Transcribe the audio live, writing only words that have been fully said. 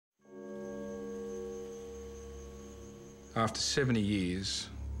After 70 years,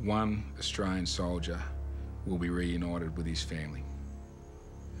 one Australian soldier will be reunited with his family.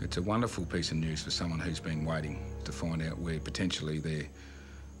 It's a wonderful piece of news for someone who's been waiting to find out where potentially their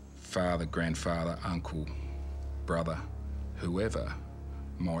father, grandfather, uncle, brother, whoever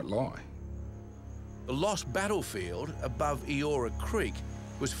might lie. The Lost Battlefield above Eora Creek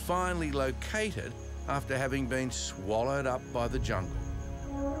was finally located after having been swallowed up by the jungle.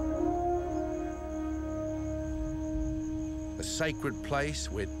 A sacred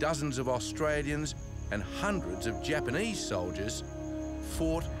place where dozens of Australians and hundreds of Japanese soldiers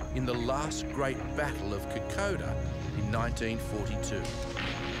fought in the last great battle of Kokoda in 1942.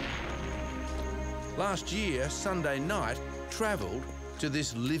 Last year, Sunday Night travelled to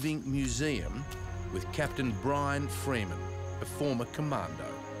this living museum with Captain Brian Freeman, a former commando.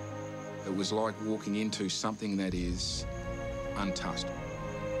 It was like walking into something that is untouched.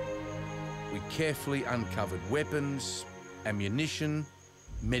 We carefully uncovered weapons, ammunition,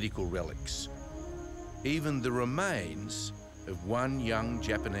 medical relics, even the remains of one young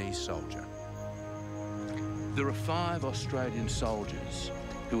Japanese soldier. There are 5 Australian soldiers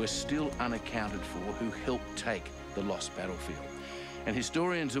who are still unaccounted for who helped take the Lost Battlefield. And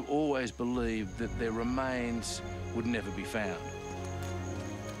historians have always believed that their remains would never be found.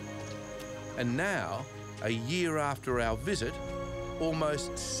 And now, a year after our visit,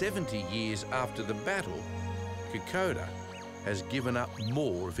 almost 70 years after the battle, Kokoda has given up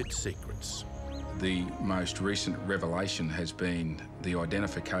more of its secrets. The most recent revelation has been the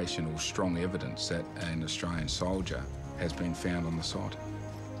identification or strong evidence that an Australian soldier has been found on the site.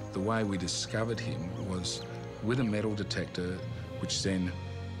 The way we discovered him was with a metal detector, which then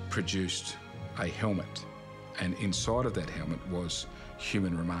produced a helmet, and inside of that helmet was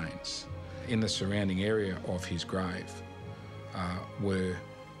human remains. In the surrounding area of his grave were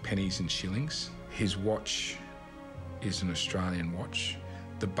pennies and shillings. His watch is an Australian watch.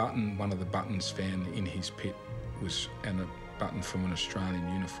 The button, one of the buttons found in his pit was a button from an Australian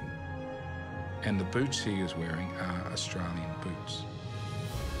uniform. And the boots he is wearing are Australian boots.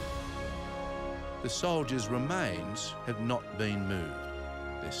 The soldier's remains have not been moved.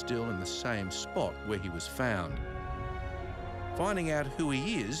 They're still in the same spot where he was found. Finding out who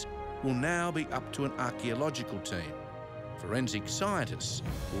he is will now be up to an archaeological team. Forensic scientists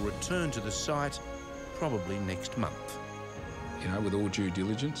will return to the site probably next month. You know, with all due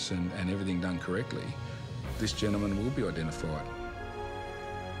diligence and everything done correctly, this gentleman will be identified.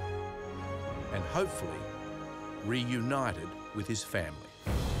 And hopefully reunited with his family.